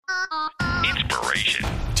Inspiration.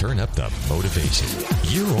 Turn up the motivation.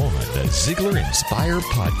 You're on the Ziglar Inspire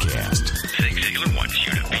Podcast. Zig Ziglar wants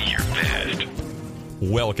you to be your best.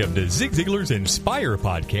 Welcome to Zig Ziglar's Inspire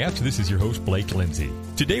Podcast. This is your host, Blake Lindsay.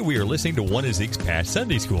 Today we are listening to one of Zig's past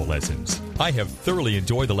Sunday school lessons. I have thoroughly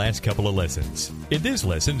enjoyed the last couple of lessons. In this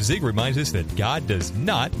lesson, Zig reminds us that God does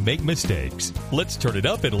not make mistakes. Let's turn it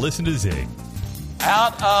up and listen to Zig.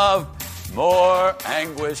 Out of more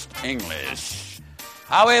anguished English.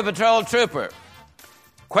 Highway Patrol Trooper.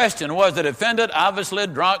 Question, was the defendant obviously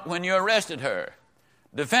drunk when you arrested her?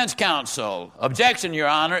 Defense counsel. Objection, Your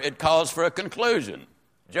Honor. It calls for a conclusion.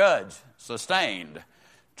 Judge. Sustained.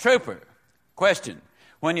 Trooper. Question,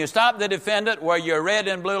 when you stopped the defendant, were your red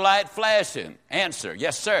and blue light flashing? Answer,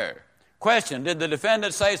 yes, sir. Question, did the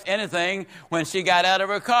defendant say anything when she got out of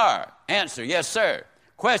her car? Answer, yes, sir.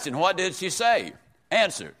 Question, what did she say?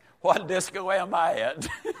 Answer, what disco am I at?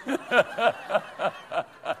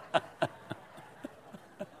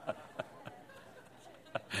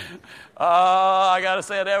 Oh, I got to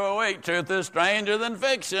say it every week. Truth is stranger than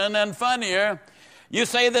fiction and funnier. You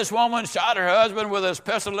say this woman shot her husband with his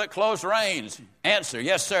pistol at close range. Answer,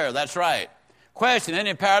 yes, sir, that's right. Question,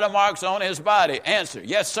 any powder marks on his body? Answer,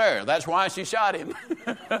 yes, sir, that's why she shot him.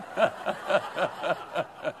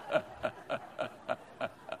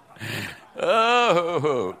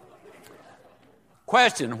 Oh.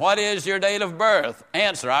 Question, what is your date of birth?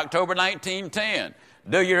 Answer, October 1910.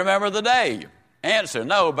 Do you remember the day? Answer,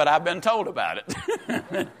 no, but I've been told about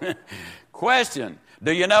it. Question,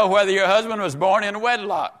 do you know whether your husband was born in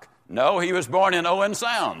wedlock? No, he was born in Owen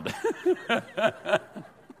Sound.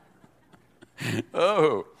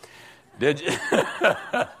 Oh, did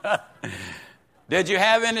you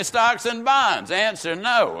have any stocks and bonds? Answer,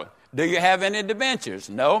 no. Do you have any debentures?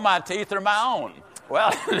 No, my teeth are my own.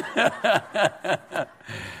 Well,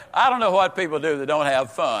 I don't know what people do that don't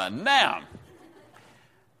have fun. Now,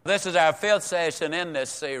 this is our fifth session in this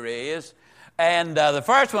series, and the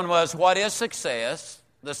first one was, what is success?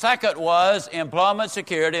 The second was employment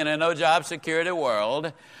security in a no-job security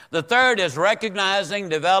world. The third is recognizing,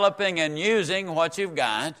 developing, and using what you've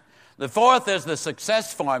got. The fourth is the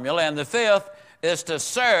success formula, and the fifth is to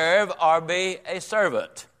serve or be a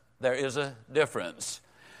servant. There is a difference.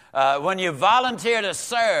 When you volunteer to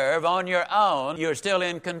serve on your own, you're still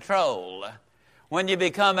in control. When you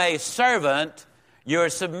become a servant, you're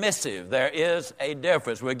submissive. There is a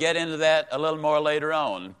difference. We'll get into that a little more later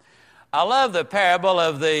on. I love the parable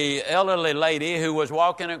of the elderly lady who was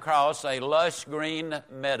walking across a lush green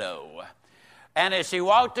meadow. And as she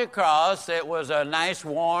walked across, it was a nice,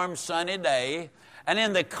 warm, sunny day. And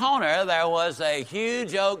in the corner, there was a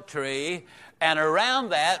huge oak tree, and around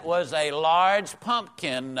that was a large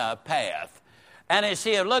pumpkin path. And as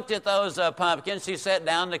she had looked at those pumpkins, she sat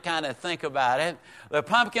down to kind of think about it. The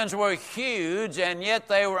pumpkins were huge, and yet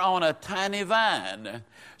they were on a tiny vine.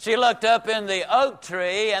 She looked up in the oak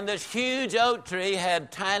tree, and this huge oak tree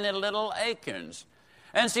had tiny little acorns.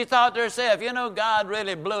 And she thought to herself, you know, God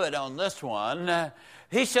really blew it on this one.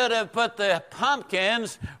 He should have put the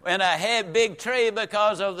pumpkins in a big tree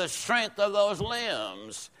because of the strength of those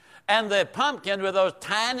limbs. And the pumpkins with those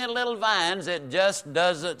tiny little vines, it just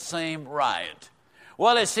doesn't seem right.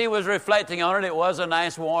 Well, as she was reflecting on it, it was a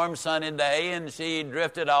nice, warm, sunny day, and she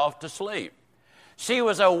drifted off to sleep. She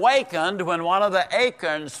was awakened when one of the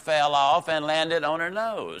acorns fell off and landed on her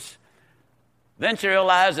nose. Then she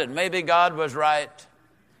realized that maybe God was right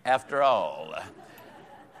after all.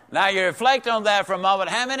 Now, you reflect on that for a moment.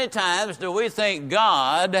 How many times do we think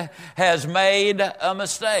God has made a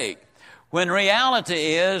mistake? When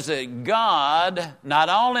reality is that God not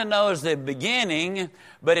only knows the beginning,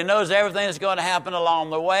 but He knows everything that's going to happen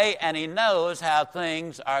along the way, and He knows how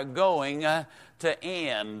things are going to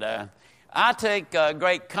end. I take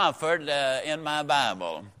great comfort in my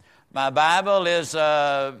Bible. My Bible is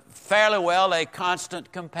fairly well a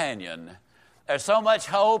constant companion. There's so much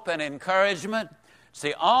hope and encouragement. It's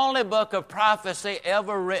the only book of prophecy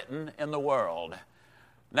ever written in the world.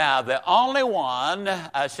 Now, the only one,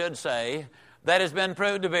 I should say, that has been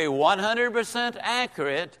proved to be 100%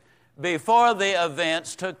 accurate before the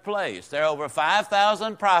events took place. There are over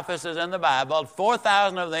 5,000 prophecies in the Bible.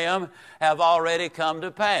 4,000 of them have already come to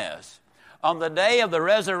pass. On the day of the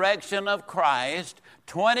resurrection of Christ,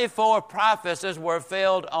 24 prophecies were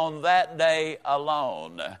filled on that day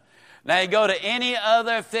alone. Now, you go to any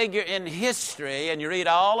other figure in history and you read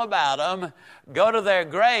all about them, go to their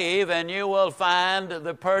grave and you will find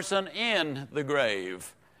the person in the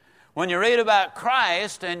grave. When you read about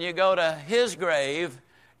Christ and you go to His grave,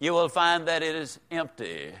 you will find that it is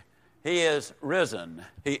empty. He is risen.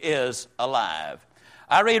 He is alive.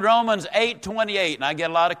 I read Romans 8:28, and I get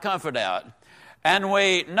a lot of comfort out. And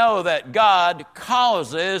we know that God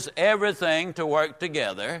causes everything to work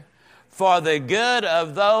together for the good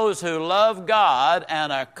of those who love God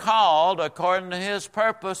and are called according to His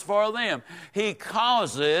purpose for them. He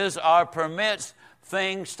causes or permits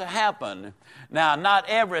things to happen. Now, not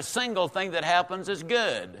every single thing that happens is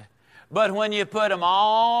good. But when you put them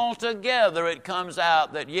all together, it comes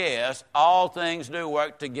out that, yes, all things do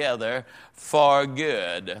work together for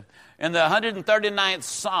good. In the 139th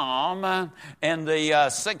Psalm, in the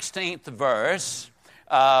 16th verse,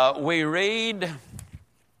 we read,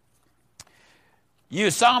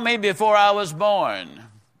 "You saw me before I was born.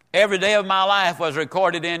 Every day of my life was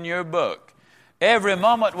recorded in your book. Every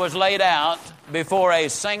moment was laid out before a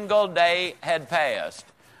single day had passed."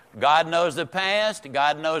 God knows the past,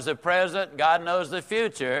 God knows the present, God knows the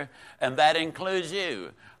future, and that includes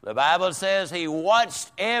you. The Bible says He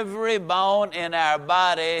watched every bone in our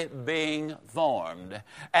body being formed.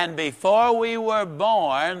 And before we were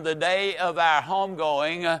born, the day of our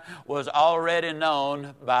homegoing was already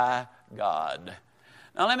known by God.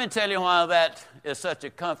 Now let me tell you why that is such a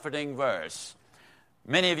comforting verse.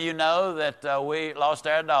 Many of you know that we lost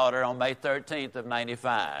our daughter on May 13th of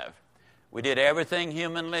 95. We did everything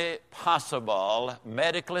humanly possible,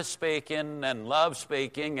 medically speaking and love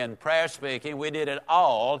speaking and prayer speaking. We did it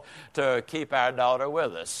all to keep our daughter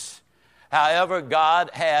with us. However,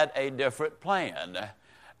 God had a different plan.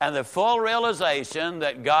 And the full realization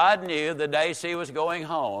that God knew the day she was going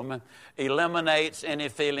home eliminates any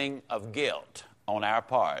feeling of guilt on our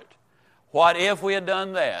part. What if we had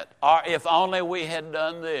done that? Or if only we had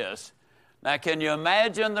done this? Now, can you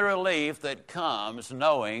imagine the relief that comes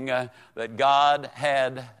knowing that God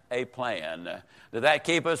had a plan? Did that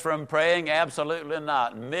keep us from praying? Absolutely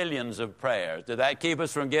not. Millions of prayers. Did that keep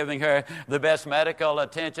us from giving her the best medical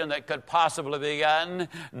attention that could possibly be gotten?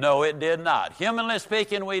 No, it did not. Humanly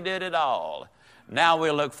speaking, we did it all. Now we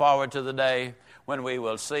look forward to the day when we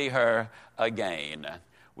will see her again.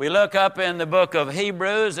 We look up in the book of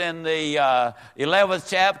Hebrews in the 11th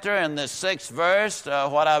chapter and the 6th verse.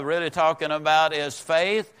 What I'm really talking about is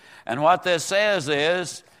faith. And what this says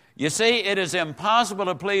is, you see, it is impossible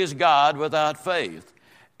to please God without faith.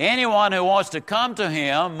 Anyone who wants to come to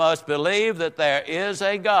Him must believe that there is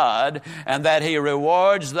a God and that He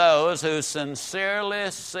rewards those who sincerely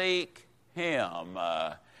seek Him.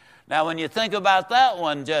 Now, when you think about that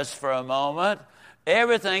one just for a moment,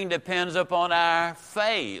 everything depends upon our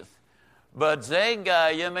faith. But Zig,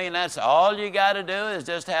 you mean that's all you got to do is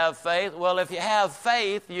just have faith? Well, if you have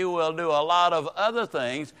faith, you will do a lot of other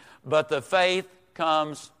things, but the faith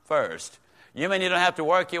comes first. You mean you don't have to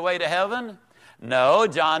work your way to heaven? No,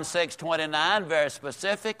 John 6:29 very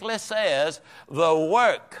specifically says, the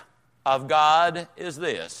work of God is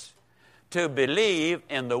this, to believe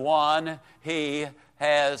in the one He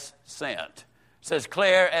has sent. It's as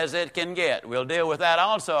clear as it can get. We'll deal with that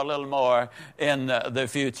also a little more in the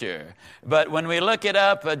future. But when we look it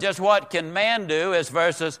up, just what can man do as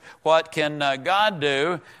versus what can God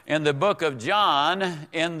do, in the book of John,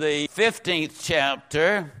 in the 15th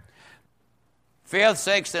chapter, 5th,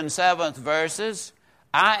 6th, and 7th verses,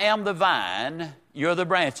 I am the vine, you're the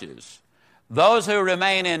branches. Those who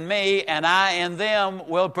remain in me and I in them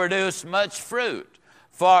will produce much fruit.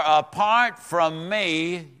 For apart from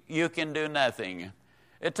me, you can do nothing.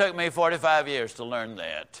 It took me 45 years to learn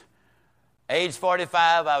that. Age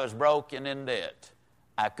 45, I was broke and in debt.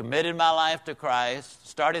 I committed my life to Christ,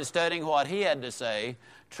 started studying what He had to say,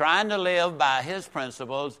 trying to live by His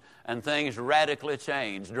principles, and things radically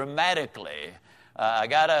changed, dramatically. I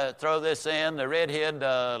got to throw this in. The redhead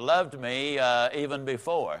loved me even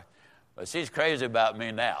before. But she's crazy about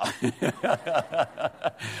me now.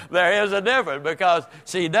 There is a difference because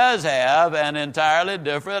she does have an entirely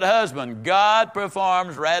different husband. God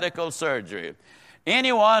performs radical surgery.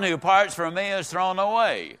 Anyone who parts from me is thrown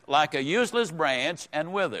away like a useless branch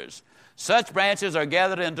and withers. Such branches are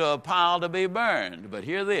gathered into a pile to be burned. But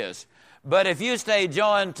hear this. But if you stay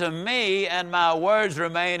joined to me and my words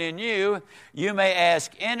remain in you, you may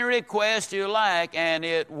ask any request you like and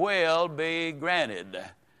it will be granted.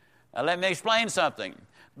 Now, let me explain something.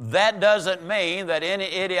 That doesn't mean that any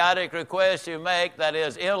idiotic request you make that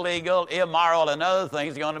is illegal, immoral, and other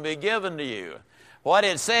things is going to be given to you. What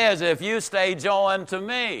it says, if you stay joined to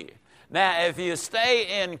me. Now, if you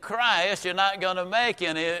stay in Christ, you're not going to make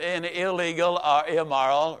any illegal or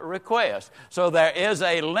immoral requests. So there is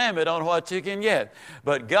a limit on what you can get.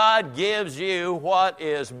 But God gives you what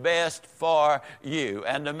is best for you.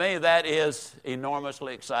 And to me, that is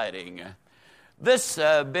enormously exciting. This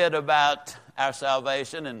bit about our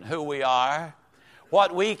salvation and who we are,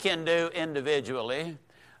 what we can do individually,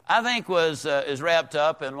 I think is wrapped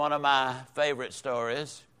up in one of my favorite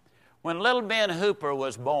stories. When little Ben Hooper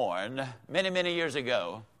was born many, many years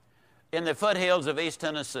ago in the foothills of East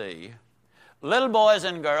Tennessee, little boys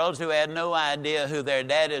and girls who had no idea who their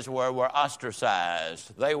daddies were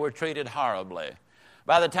ostracized. They were treated horribly.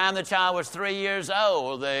 By the time the child was 3 years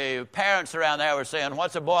old, the parents around there were saying,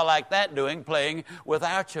 "What's a boy like that doing playing with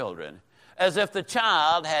our children?" As if the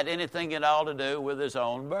child had anything at all to do with his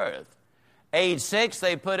own birth. Age 6,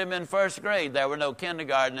 they put him in first grade. There were no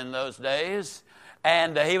kindergarten in those days.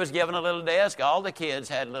 And he was given a little desk. All the kids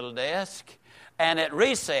had a little desk. And at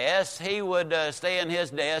recess, he would stay in his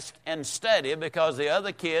desk and study because the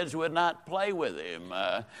other kids would not play with him.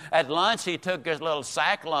 At lunch, he took his little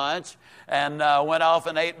sack lunch and went off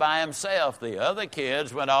and ate by himself. The other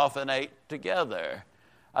kids went off and ate together.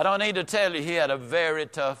 I don't need to tell you, he had a very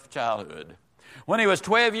tough childhood. When he was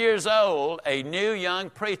 12 years old, a new young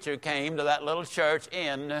preacher came to that little church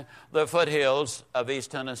in the foothills of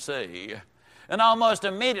East Tennessee. And almost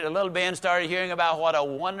immediately, little Ben started hearing about what a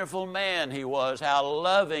wonderful man he was, how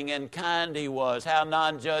loving and kind he was, how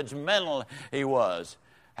non-judgmental he was,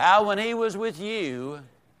 how when he was with you,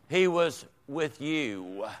 he was with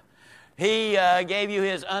you. He gave you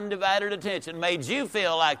his undivided attention, made you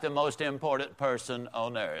feel like the most important person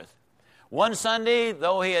on earth. One Sunday,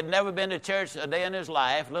 though he had never been to church a day in his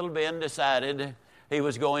life, little Ben decided he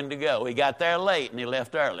was going to go. He got there late and he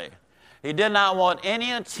left early. He did not want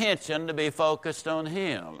any attention to be focused on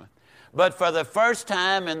him. But for the first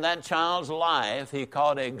time in that child's life, he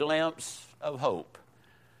caught a glimpse of hope.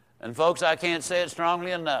 And folks, I can't say it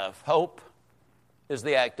strongly enough. Hope is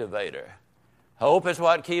the activator. Hope is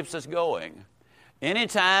what keeps us going.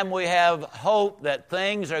 Anytime we have hope that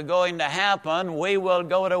things are going to happen, we will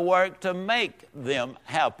go to work to make them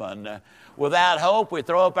happen. Without hope, we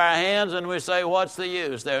throw up our hands and we say, "What's the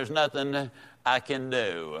use? There's nothing I can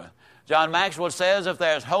do." John Maxwell says if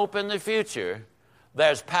there's hope in the future,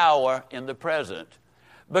 there's power in the present.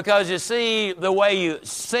 Because you see, the way you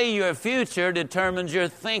see your future determines your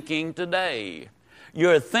thinking today.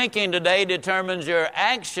 Your thinking today determines your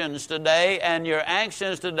actions today, and your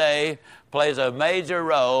actions today plays a major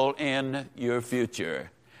role in your future.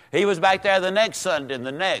 He was back there the next Sunday, and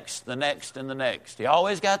the next, and the next. He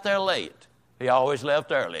always got there late. He always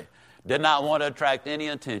left early. Did not want to attract any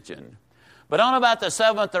attention. But on about the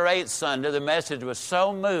 7th or 8th Sunday, the message was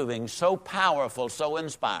so moving, so powerful, so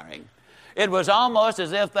inspiring. It was almost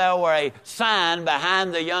as if there were a sign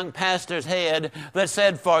behind the young pastor's head that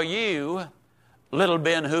said, "For you, little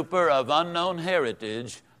Ben Hooper of unknown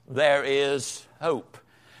heritage, there is hope."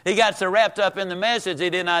 He got so wrapped up in the message, he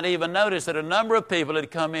did not even notice that a number of people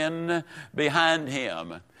had come in behind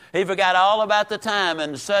him. He forgot all about the time,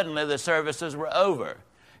 and suddenly the services were over.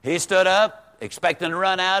 He stood up, expecting to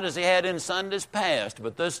run out as he had in Sundays past,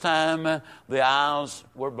 but this time the aisles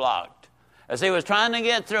were blocked. As he was trying to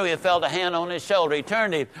get through, he felt a hand on his shoulder. He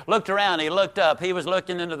turned, he looked around, he looked up. He was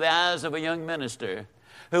looking into the eyes of a young minister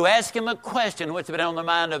who asked him a question which had been on the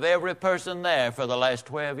mind of every person there for the last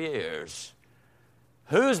 12 years.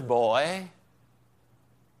 "Whose boy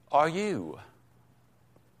are you?"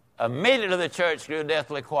 Immediately the church grew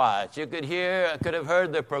deathly quiet. You could have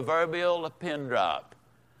heard the proverbial pin drop.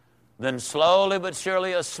 Then slowly but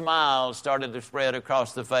surely a smile started to spread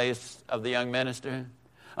across the face of the young minister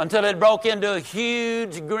until it broke into a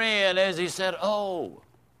huge grin as he said, "Oh,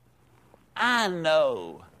 I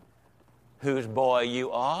know whose boy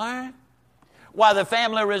you are. Why, the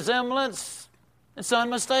family resemblance, it's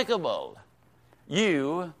unmistakable.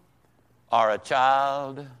 You are a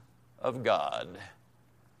child of God."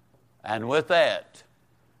 And with that,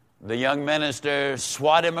 the young minister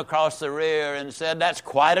swatted him across the rear and said, "That's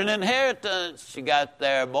quite an inheritance you got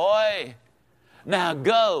there, boy. Now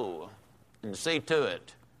go and see to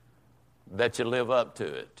it that you live up to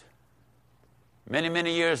it." Many,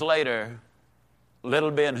 many years later,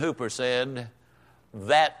 little Ben Hooper said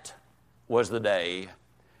that was the day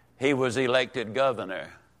he was elected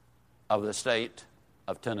governor of the state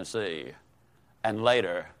of Tennessee and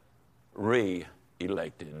later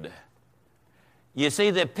re-elected. You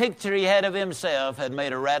see, the picture he had of himself had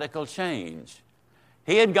made a radical change.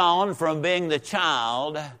 He had gone from being the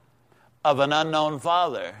child of an unknown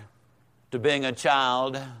father to being a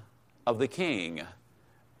child of the king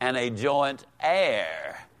and a joint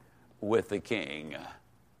heir with the king.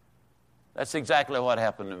 That's exactly what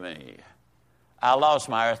happened to me. I lost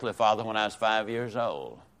my earthly father when I was 5 years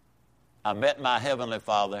old. I met my heavenly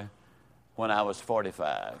Father when I was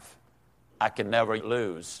 45. I can never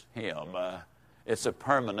lose him. It's a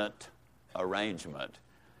permanent arrangement.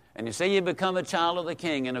 And you see, you become a child of the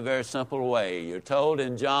King in a very simple way. You're told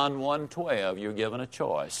in John 1:12, you're given a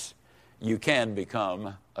choice. You can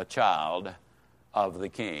become a child of the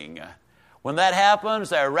King. When that happens,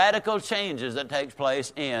 there are radical changes that take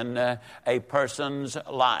place in a person's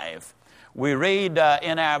life. We read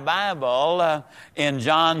in our Bible in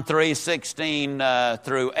John 3:16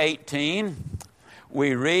 through 18,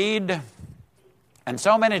 we read, and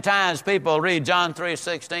so many times people read John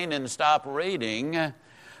 3:16 and stop reading,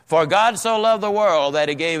 "For God so loved the world that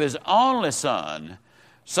He gave His only Son,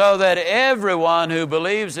 so that everyone who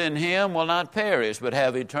believes in Him will not perish but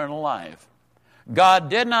have eternal life. God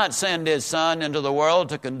did not send His Son into the world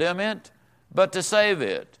to condemn it, but to save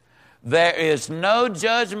it. There is no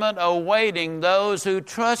judgment awaiting those who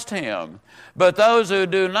trust Him, but those who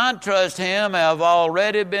do not trust Him have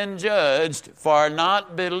already been judged for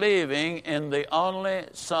not believing in the only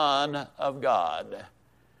Son of God."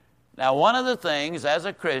 Now, one of the things as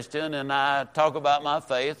a Christian, and I talk about my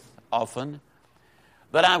faith often,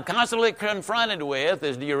 that I'm constantly confronted with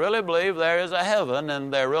is, do you really believe there is a heaven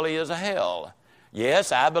and there really is a hell?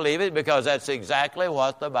 Yes, I believe it because that's exactly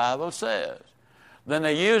what the Bible says. Then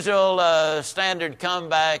the usual standard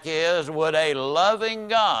comeback is, would a loving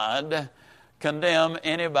God condemn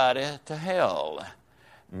anybody to hell?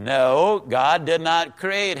 No, God did not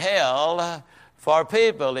create hell for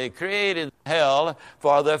people. He created hell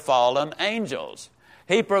for the fallen angels.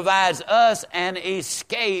 He provides us an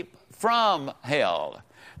escape from hell.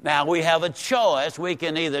 Now, we have a choice. We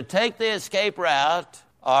can either take the escape route,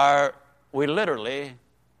 or we literally,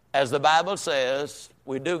 as the Bible says,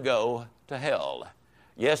 we do go to hell.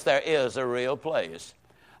 Yes, there is a real place.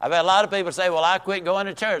 I've had a lot of people say, well, I quit going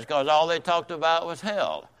to church because all they talked about was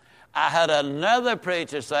hell. I had another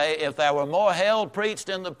preacher say, if there were more hell preached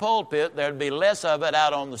in the pulpit, there'd be less of it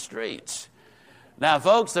out on the streets. Now,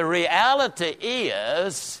 folks, the reality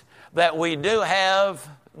is that we do have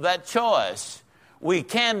that choice. We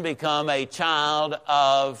can become a child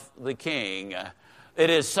of the King. It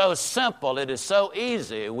is so simple. It is so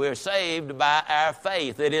easy. We're saved by our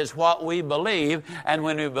faith. It is what we believe. And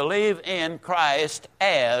when we believe in Christ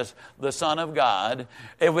as the Son of God,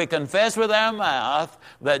 if we confess with our mouth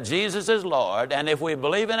that Jesus is Lord, and if we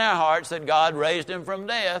believe in our hearts that God raised Him from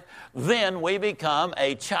death, then we become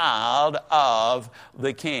a child of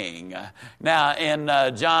the King. Now, in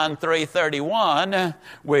John 3:31,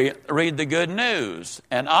 we read the good news.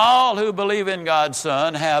 And all who believe in God's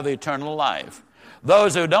Son have eternal life.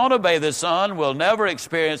 Those who don't obey the Son will never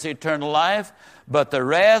experience eternal life, but the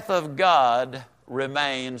wrath of God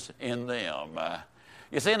remains in them.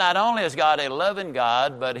 You see, not only is God a loving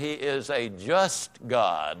God, but He is a just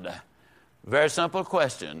God. Very simple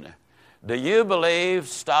question. Do you believe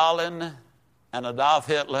Stalin and Adolf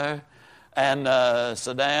Hitler and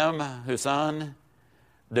Saddam Hussein,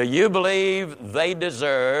 do you believe they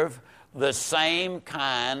deserve the same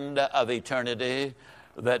kind of eternity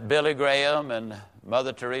that Billy Graham and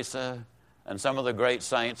Mother Teresa and some of the great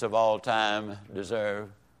saints of all time deserve?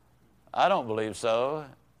 I don't believe so,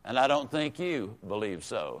 and I don't think you believe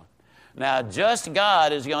so. Now, just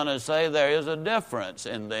God is going to say there is a difference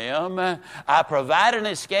in them. I provide an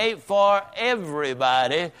escape for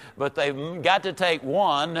everybody, but they've got to take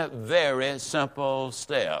one very simple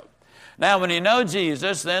step. Now, when you know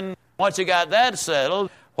Jesus, then once you got that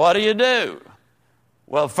settled, what do?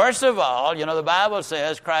 Well, first of all, you know, the Bible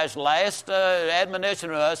says, Christ's last admonition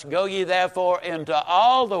to us, go ye therefore into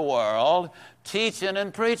all the world, teaching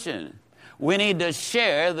and preaching. We need to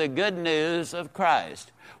share the good news of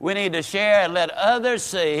Christ. We need to share and let others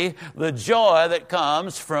see the joy that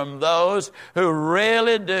comes from those who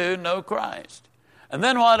really do know Christ. And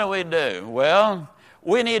then what do? Well,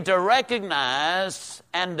 we need to recognize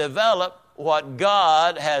and develop what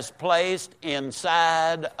God has placed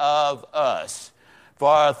inside of us.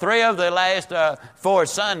 For 3 of the last 4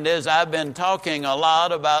 Sundays, I've been talking a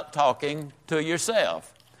lot about talking to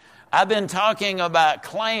yourself. I've been talking about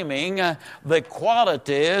claiming the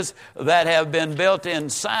qualities that have been built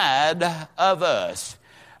inside of us.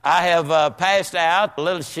 I have passed out a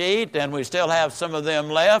little sheet, and we still have some of them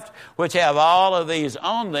left, which have all of these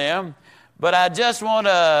on them. But I just want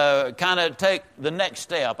to kind of take the next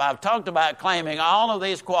step. I've talked about claiming all of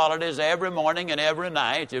these qualities every morning and every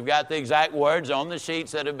night. You've got the exact words on the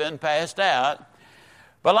sheets that have been passed out.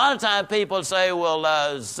 But a lot of times people say,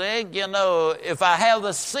 well, Zig, you know, if I have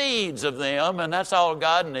the seeds of them, and that's all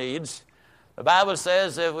God needs. The Bible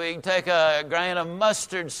says if we can take a grain of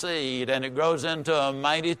mustard seed and it grows into a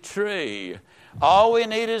mighty tree, all we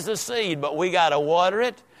need is the seed, but we got to water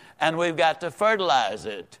it and we've got to fertilize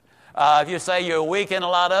it. If you say you're weak in a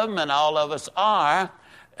lot of them, and all of us are,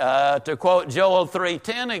 To quote Joel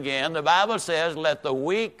 3:10 again, the Bible says, let the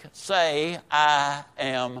weak say, I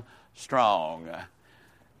am strong.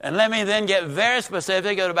 And let me then get very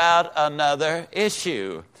specific about another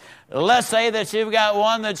issue. Let's say that you've got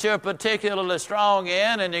one that you're particularly strong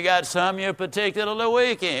in and you got some you're particularly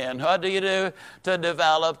weak in. What do you do to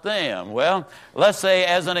develop them? Well, let's say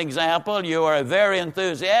as an example, you are a very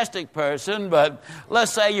enthusiastic person, but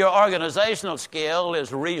let's say your organizational skill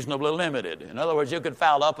is reasonably limited. In other words, you could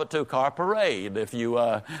foul up a 2-car parade if you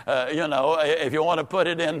if you want to put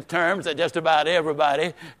it in terms that just about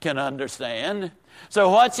everybody can understand. So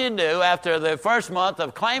what you do after the first month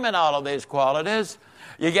of claiming all of these qualities,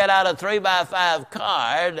 you get out a 3x5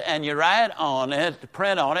 card and you write on it,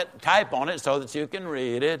 print on it, type on it so that you can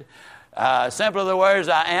read it. Simply the words,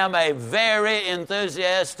 I am a very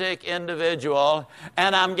enthusiastic individual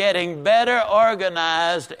and I'm getting better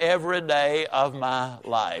organized every day of my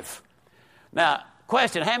life. Now,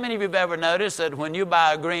 question, how many of you have ever noticed that when you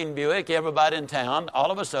buy a green Buick, everybody in town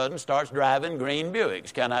all of a sudden starts driving green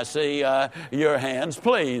Buicks? Can I see your hands,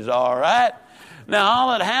 please? All right. Now, all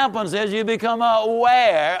that happens is you become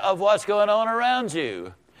aware of what's going on around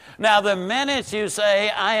you. Now, the minute you say,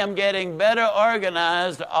 I am getting better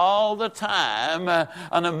organized all the time,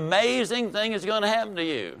 an amazing thing is going to happen to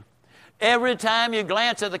you. Every time you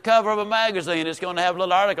glance at the cover of a magazine, it's going to have a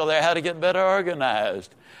little article there, how to get better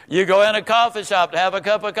organized. You go in a coffee shop to have a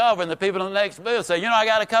cup of coffee, and the people in the next booth say, I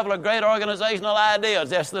got a couple of great organizational ideas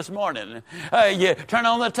just this morning. You turn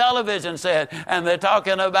on the television set, and they're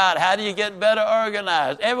talking about how do you get better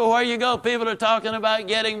organized. Everywhere you go, people are talking about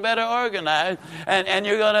getting better organized, and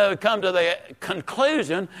you're going to come to the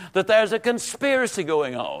conclusion that there's a conspiracy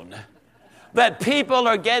going on. That people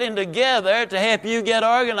are getting together to help you get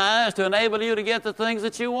organized, to enable you to get the things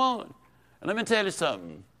that you want. And let me tell you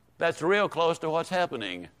something. That's real close to what's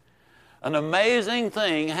happening. An amazing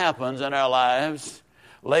thing happens in our lives,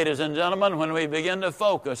 ladies and gentlemen, when we begin to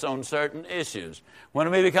focus on certain issues.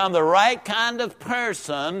 When we become the right kind of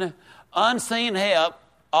person, unseen help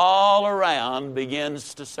all around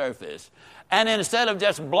begins to surface. And instead of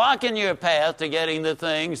just blocking your path to getting the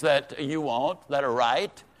things that you want, that are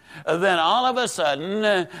right, then all of a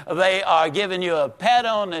sudden they are giving you a pat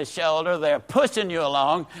on the shoulder, they're pushing you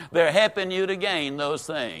along, they're helping you to gain those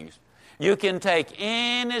things. You can take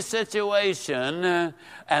any situation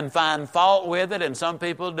and find fault with it, and some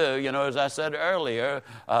people do. As I said earlier,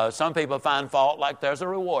 some people find fault like there's a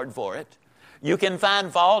reward for it. You can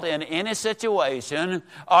find fault in any situation,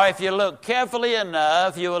 or if you look carefully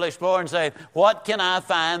enough, you will explore and say, what can I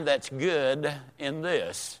find that's good in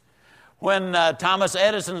this? When Thomas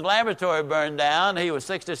Edison's laboratory burned down, he was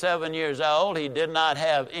 67 years old. He did not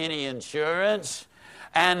have any insurance.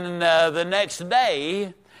 And the next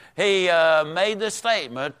day, he made the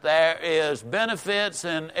statement, there is benefits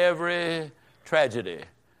in every tragedy.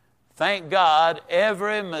 Thank God,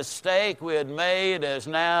 every mistake we had made has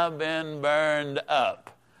now been burned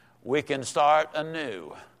up. We can start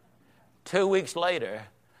anew. 2 weeks later,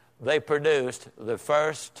 they produced the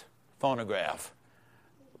first phonograph.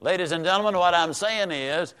 Ladies and gentlemen, what I'm saying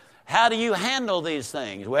is, how do you handle these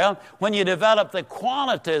things? Well, when you develop the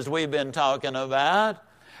qualities we've been talking about,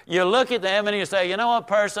 you look at them and you say, a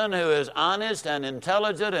person who is honest and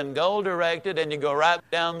intelligent and goal-directed, and you go right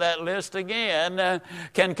down that list again,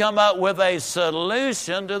 can come up with a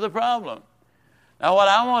solution to the problem. Now, what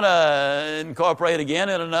I want to incorporate again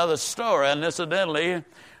in another story, and incidentally,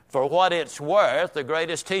 for what it's worth, the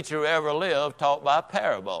greatest teacher who ever lived taught by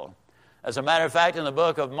parable. As a matter of fact, in the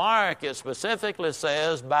book of Mark, it specifically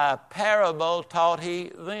says, by parable taught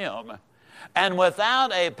he them. And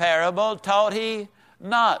without a parable taught he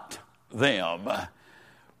not them.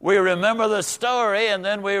 We remember the story and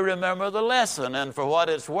then we remember the lesson. And for what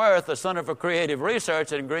it's worth, the Center for Creative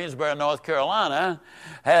Research in Greensboro, North Carolina,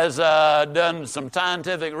 has done some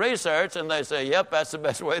scientific research, and they say, yep, that's the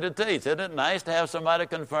best way to teach. Isn't it nice to have somebody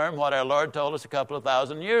confirm what our Lord told us a couple of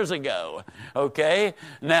thousand years ago? Okay?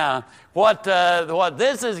 Now, what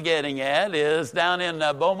this is getting at is down in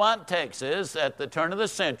Beaumont, Texas, at the turn of the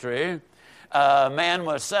century, a man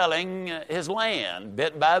was selling his land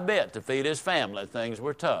bit by bit to feed his family. Things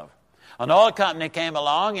were tough. An oil company came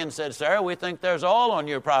along and said, sir, we think there's oil on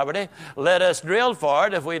your property. Let us drill for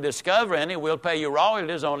it. If we discover any, we'll pay you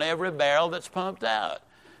royalties on every barrel that's pumped out.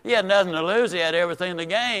 He had nothing to lose. He had everything to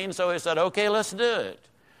gain. So he said, okay, let's do it.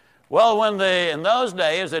 Well, in those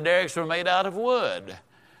days, the derricks were made out of wood.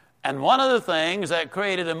 And one of the things that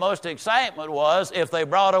created the most excitement was if they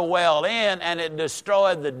brought a well in and it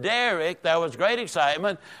destroyed the derrick, there was great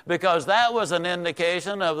excitement because that was an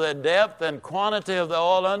indication of the depth and quantity of the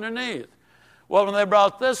oil underneath. Well, when they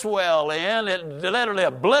brought this well in, it literally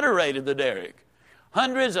obliterated the derrick.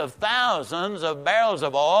 Hundreds of thousands of barrels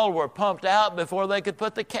of oil were pumped out before they could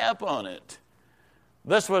put the cap on it.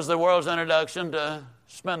 This was the world's introduction to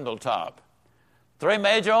Spindletop. 3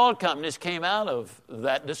 major oil companies came out of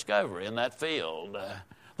that discovery in that field.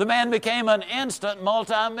 The man became an instant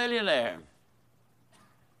multimillionaire.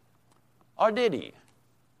 Or did he?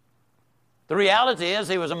 The reality is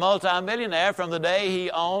he was a multimillionaire from the day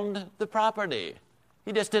he owned the property.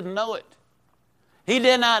 He just didn't know it. He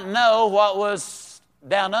did not know what was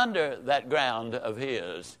down under that ground of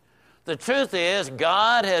his. The truth is,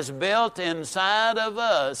 God has built inside of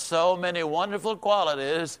us so many wonderful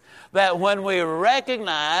qualities that when we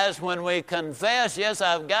recognize, when we confess, yes,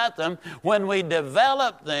 I've got them, when we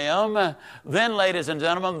develop them, then, ladies and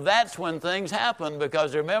gentlemen, that's when things happen.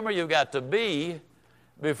 Because remember, you've got to be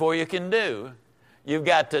before you can do. You've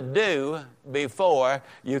got to do before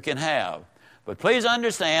you can have. But please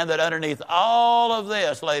understand that underneath all of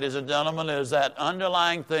this, ladies and gentlemen, is that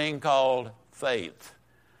underlying thing called faith.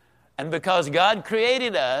 And because God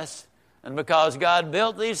created us, and because God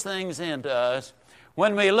built these things into us,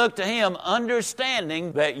 when we look to Him,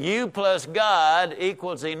 understanding that you plus God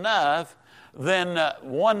equals enough, then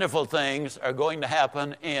wonderful things are going to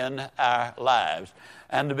happen in our lives.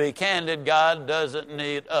 And to be candid, God doesn't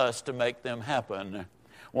need us to make them happen.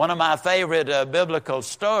 One of my favorite biblical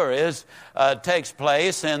stories takes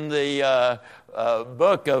place in the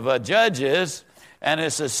book of Judges. And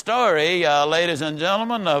it's a story, ladies and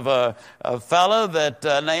gentlemen, of a fellow that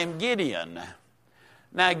named Gideon.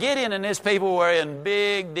 Now, Gideon and his people were in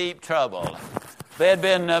big, deep trouble. They had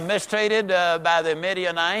been mistreated by the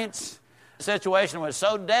Midianites. The situation was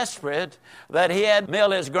so desperate that he had to mill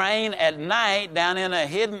his grain at night down in a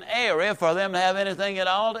hidden area for them to have anything at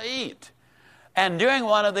all to eat. And during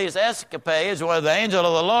one of these escapades where the angel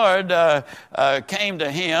of the Lord came to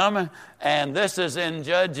him, and this is in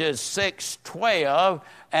Judges 6:12,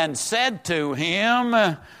 and said to him,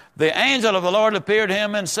 the angel of the Lord appeared to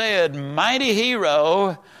him and said, "Mighty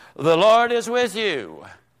hero, the Lord is with you."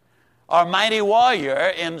 Or mighty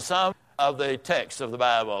warrior in some of the texts of the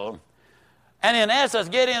Bible. And in essence,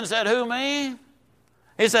 Gideon said, "Who, me?"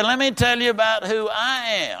 He said, "Let me tell you about who I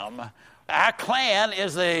am. Our clan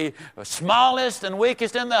is the smallest and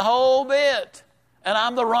weakest in the whole bit, and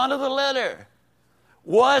I'm the runt of the litter."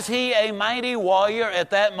 Was he a mighty warrior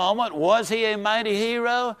at that moment? Was he a mighty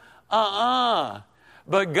hero?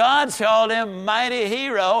 But God called him mighty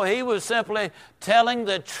hero. He was simply telling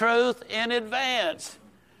the truth in advance.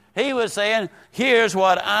 He was saying, here's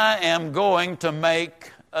what I am going to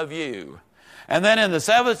make of you. And then in the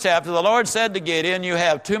 7th chapter, the Lord said to Gideon, "You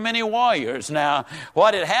have too many warriors." Now,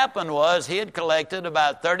 what had happened was he had collected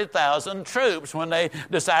about 30,000 troops when they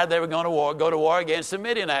decided they were going to go to war against the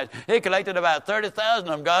Midianites. He collected about 30,000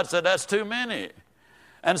 of them. God said, "That's too many."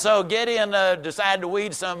 And so Gideon decided to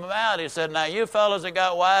weed some of them out. He said, "Now, you fellows that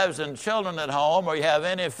got wives and children at home, or you have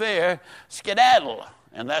any fear, skedaddle."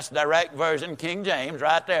 And that's direct version, King James,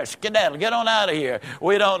 right there. Skedaddle, get on out of here.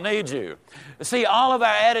 We don't need you. See, all of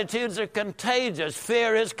our attitudes are contagious.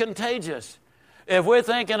 Fear is contagious. If we're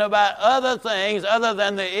thinking about other things other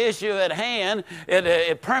than the issue at hand,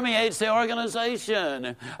 it permeates the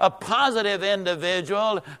organization. A positive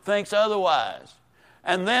individual thinks otherwise.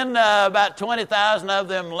 And then about 20,000 of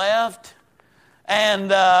them left.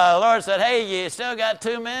 And the Lord said, "Hey, you still got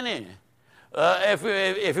too many. If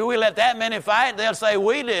we let that many fight, they'll say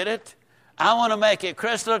we did it. I want to make it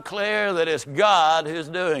crystal clear that it's God who's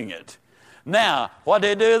doing it." Now, what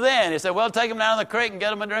did he do then? He said, "Well, take them down to the creek and get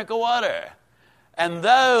them a drink of water." And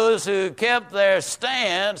those who kept their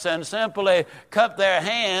stance and simply cupped their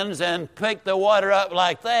hands and picked the water up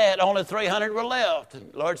like that, only 300 were left.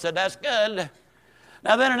 And the Lord said, "That's good."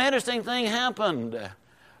 Now, then an interesting thing happened.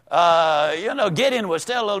 Gideon was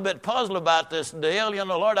still a little bit puzzled about this deal.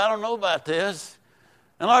 "Lord, I don't know about this."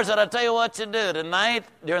 And the Lord said, "I'll tell you what you do. Tonight,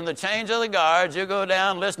 during the change of the guards, you go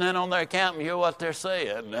down, listen in on their camp, and hear what they're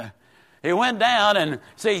saying." He went down, and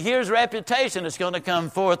see, here's reputation that's going to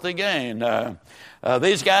come forth again.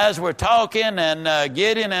 These guys were talking, and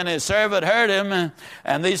Gideon and his servant heard him,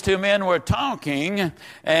 and these two men were talking,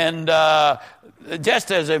 and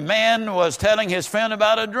just as a man was telling his friend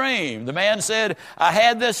about a dream. The man said, "I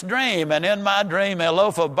had this dream, and in my dream a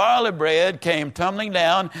loaf of barley bread came tumbling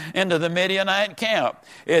down into the Midianite camp.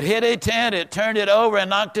 It hit a tent, it turned it over, and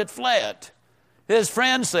knocked it flat." His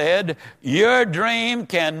friend said, "Your dream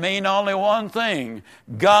can mean only one thing.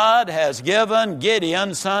 God has given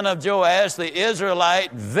Gideon, son of Joash, the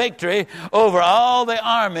Israelite, victory over all the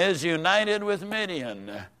armies united with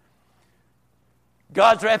Midian."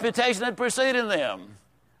 God's reputation had preceded them.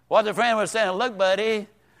 What the friend was saying, look, buddy,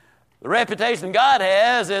 the reputation God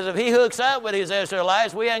has is if he hooks up with these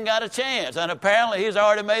Israelites, we ain't got a chance. And apparently he's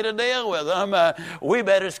already made a deal with them. We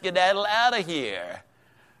better skedaddle out of here.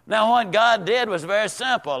 Now, what God did was very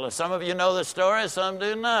simple. Some of you know the story, some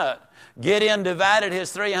do not. Gideon divided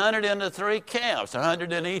his 300 into 3 camps,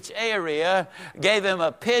 100 in each area, gave him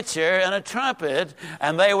a pitcher and a trumpet,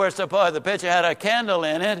 and the pitcher had a candle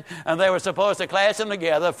in it, and they were supposed to clash them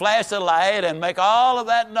together, flash a light, and make all of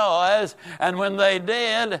that noise. And when they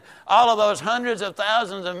did, all of those hundreds of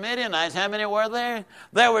thousands of Midianites, how many were there?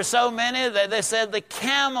 There were so many that they said the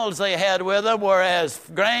camels they had with them were as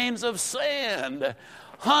grains of sand.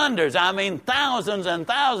 Hundreds, thousands and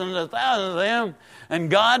thousands of them. And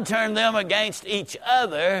God turned them against each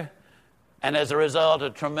other, and as a result,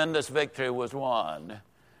 a tremendous victory was won.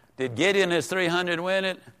 Did Gideon and his 300 win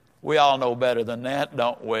it? We all know better than that,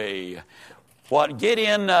 don't we? What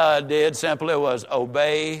Gideon did simply was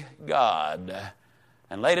obey God.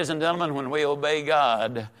 And ladies and gentlemen, when we obey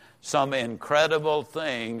God, some incredible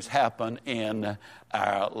things happen in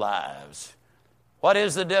our lives. What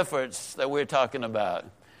is the difference that we're talking about?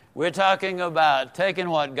 We're talking about taking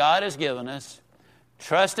what God has given us,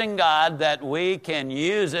 trusting God that we can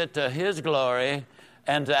use it to His glory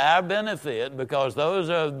and to our benefit, because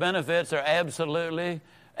those benefits are absolutely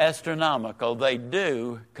astronomical. They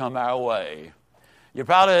do come our way. You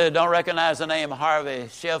probably don't recognize the name Harvey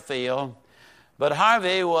Sheffield, but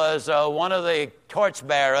Harvey was one of the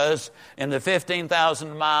torchbearers in the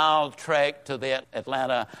 15,000-mile trek to the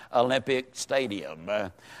Atlanta Olympic Stadium.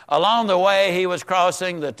 Along the way, he was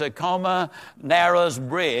crossing the Tacoma Narrows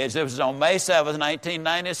Bridge. It was on May 7th,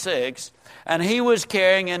 1996, and he was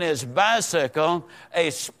carrying in his bicycle a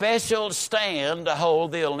special stand to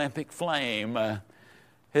hold the Olympic flame.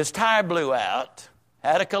 His tire blew out,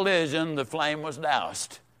 had a collision, the flame was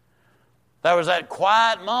doused. There was that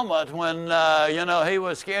quiet moment when, he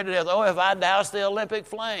was scared to death. Oh, if I doused the Olympic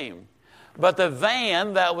flame. But the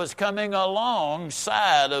van that was coming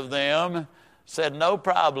alongside of them said, no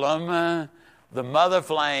problem. The mother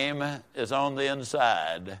flame is on the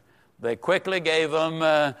inside. They quickly gave them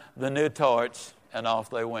the new torch, and off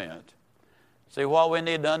they went. See, what we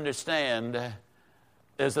need to understand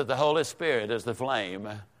is that the Holy Spirit is the flame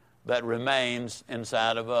that remains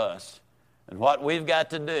inside of us. And what we've got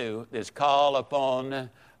to do is call upon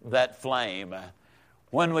that flame.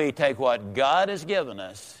 When we take what God has given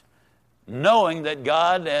us, knowing that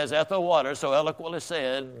God, as Ethel Waters so eloquently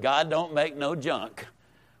said, God don't make no junk.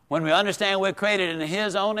 When we understand we're created in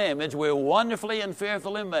His own image, we're wonderfully and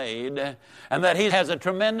fearfully made, and that He has a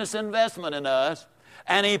tremendous investment in us,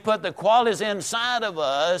 and He put the qualities inside of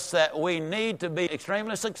us that we need to be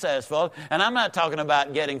extremely successful. And I'm not talking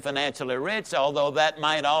about getting financially rich, although that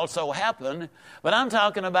might also happen, but I'm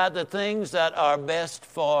talking about the things that are best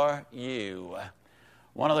for you.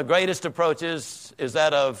 One of the greatest approaches is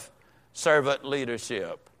that of servant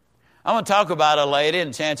leadership. I'm going to talk about a lady,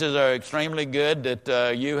 and chances are extremely good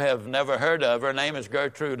that you have never heard of her. Her name is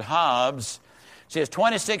Gertrude Hobbs. She is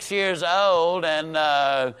 26 years old,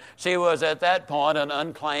 and she was at that point an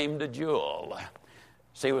unclaimed jewel.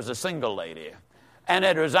 She was a single lady, and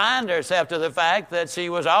had resigned herself to the fact that she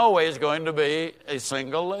was always going to be a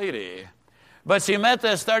single lady. But she met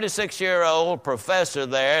this 36-year-old professor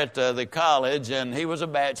there at the college, and he was a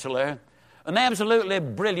bachelor. An absolutely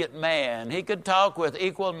brilliant man. He could talk with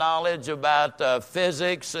equal knowledge about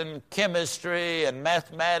physics and chemistry and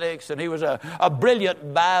mathematics, and he was a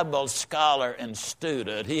brilliant Bible scholar and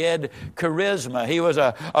student. He had charisma. He was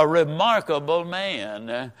a remarkable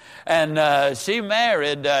man. And she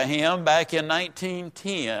married him back in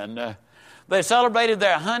 1910. They celebrated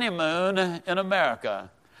their honeymoon in America.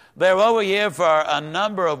 They were over here for a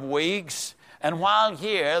number of weeks, and while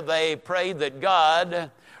here, they prayed that God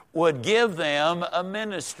would give them a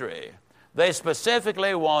ministry. They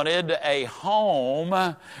specifically wanted a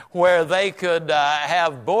home where they could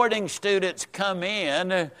have boarding students come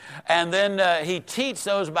in, and then he'd teach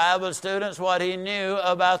those Bible students what he knew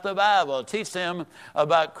about the Bible, teach them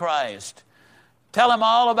about Christ, tell them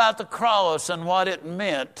all about the cross and what it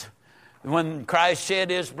meant when Christ shed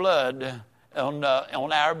His blood on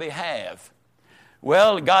our behalf.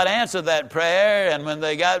 Well, God answered that prayer, and when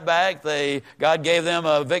they got back, God gave them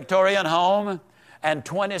a Victorian home and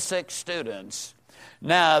 26 students.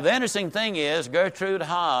 Now, the interesting thing is, Gertrude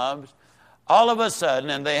Hobbs, all of a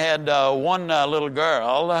sudden, and they had one little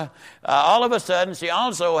girl, all of a sudden she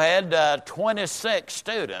also had 26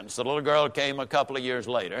 students. The little girl came a couple of years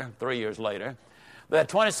later, 3 years later. They had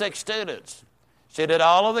 26 students. She did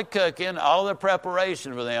all of the cooking, all of the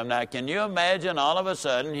preparation for them. Now, can you imagine all of a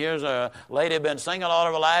sudden, here's a lady been single all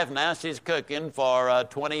of her life, now she's cooking for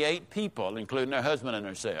 28 people, including her husband and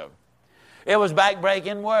herself. It was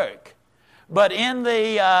backbreaking work. But in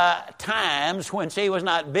the times when she was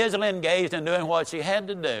not busily engaged in doing what she had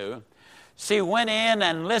to do, she went in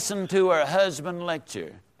and listened to her husband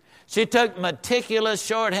lecture. She took meticulous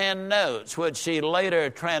shorthand notes, which she later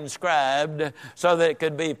transcribed so that it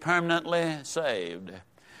could be permanently saved.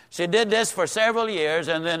 She did this for several years,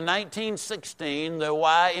 and then in 1916, the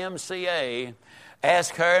YMCA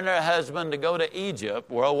asked her and her husband to go to Egypt.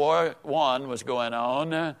 World War I was going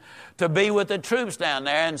on, to be with the troops down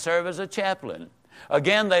there and serve as a chaplain.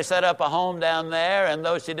 Again, they set up a home down there, and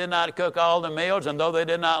though she did not cook all the meals, and though they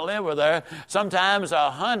did not live with her, sometimes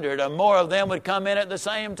 100 or more of them would come in at the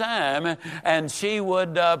same time, and she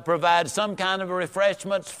would provide some kind of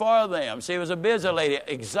refreshments for them. She was a busy lady,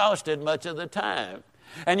 exhausted much of the time.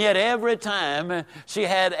 And yet every time she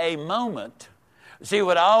had a moment, she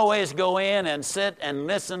would always go in and sit and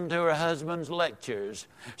listen to her husband's lectures.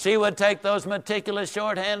 She would take those meticulous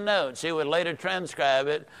shorthand notes. She would later transcribe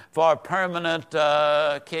it for permanent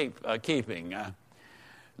keeping.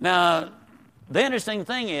 Now, the interesting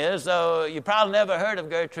thing is, though you probably never heard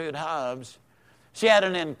of Gertrude Hobbs, she had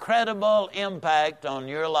an incredible impact on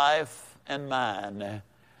your life and mine.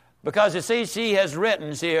 Because, you see, she has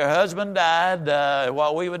written, her husband died,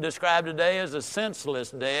 what we would describe today as a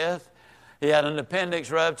senseless death. He had an appendix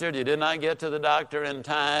ruptured. He did not get to the doctor in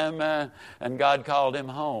time, and God called him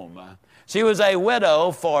home. She was a widow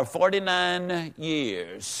for 49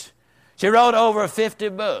 years. She wrote over 50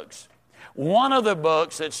 books. One of the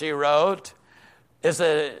books that she wrote is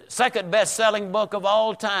the second best-selling book of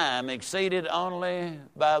all time, exceeded only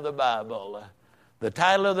by the Bible. The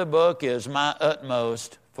title of the book is My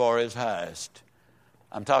Utmost for His Highest.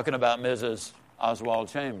 I'm talking about Mrs. Oswald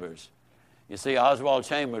Chambers. You see, Oswald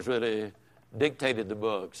Chambers really dictated the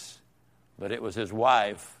books, but it was his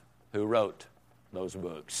wife who wrote those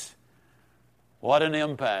books. What an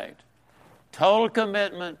impact. Total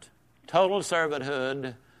commitment, total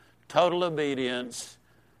servanthood, total obedience,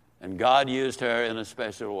 and God used her in a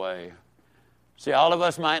special way. See, all of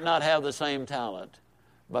us might not have the same talent,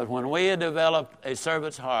 but when we develop a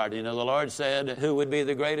servant's heart, the Lord said, who would be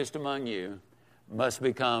the greatest among you must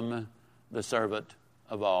become the servant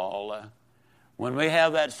of all. When we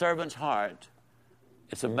have that servant's heart,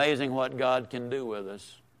 it's amazing what God can do with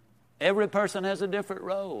us. Every person has a different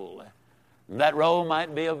role. And that role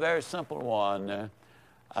might be a very simple one.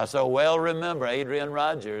 I so well remember Adrian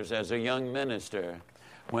Rogers as a young minister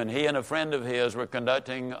when he and a friend of his were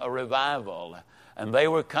conducting a revival. And they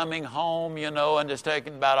were coming home, and just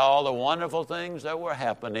talking about all the wonderful things that were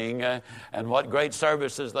happening and what great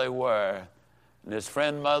services they were. And his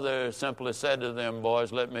friend mother simply said to them,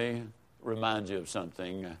 boys, let me remind you of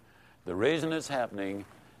something. The reason it's happening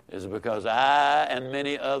is because I and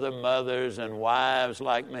many other mothers and wives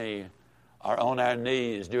like me are on our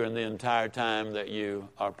knees during the entire time that you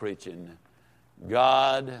are preaching.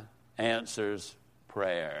 God answers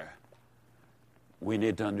prayer. We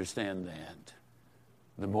need to understand that.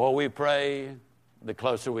 The more we pray, the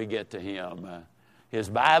closer we get to Him. His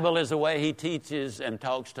Bible is the way He teaches and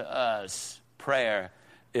talks to us. Prayer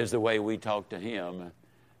is the way we talk to Him.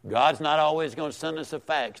 God's not always going to send us the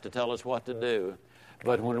facts to tell us what to do.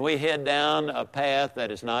 But when we head down a path that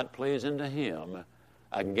is not pleasing to Him,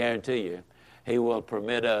 I can guarantee you, He will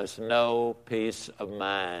permit us no peace of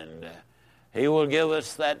mind. He will give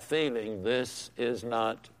us that feeling, this is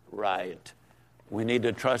not right. We need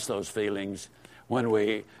to trust those feelings when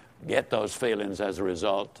we get those feelings as a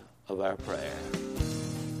result of our prayer.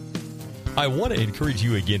 I want to encourage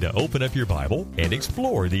you again to open up your Bible and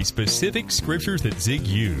explore these specific scriptures that Zig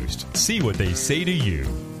used. See what they say to you.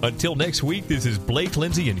 Until next week, this is Blake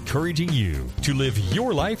Lindsay encouraging you to live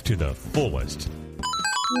your life to the fullest.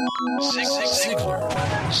 Ziglar.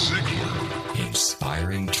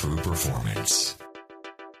 Inspiring true performance.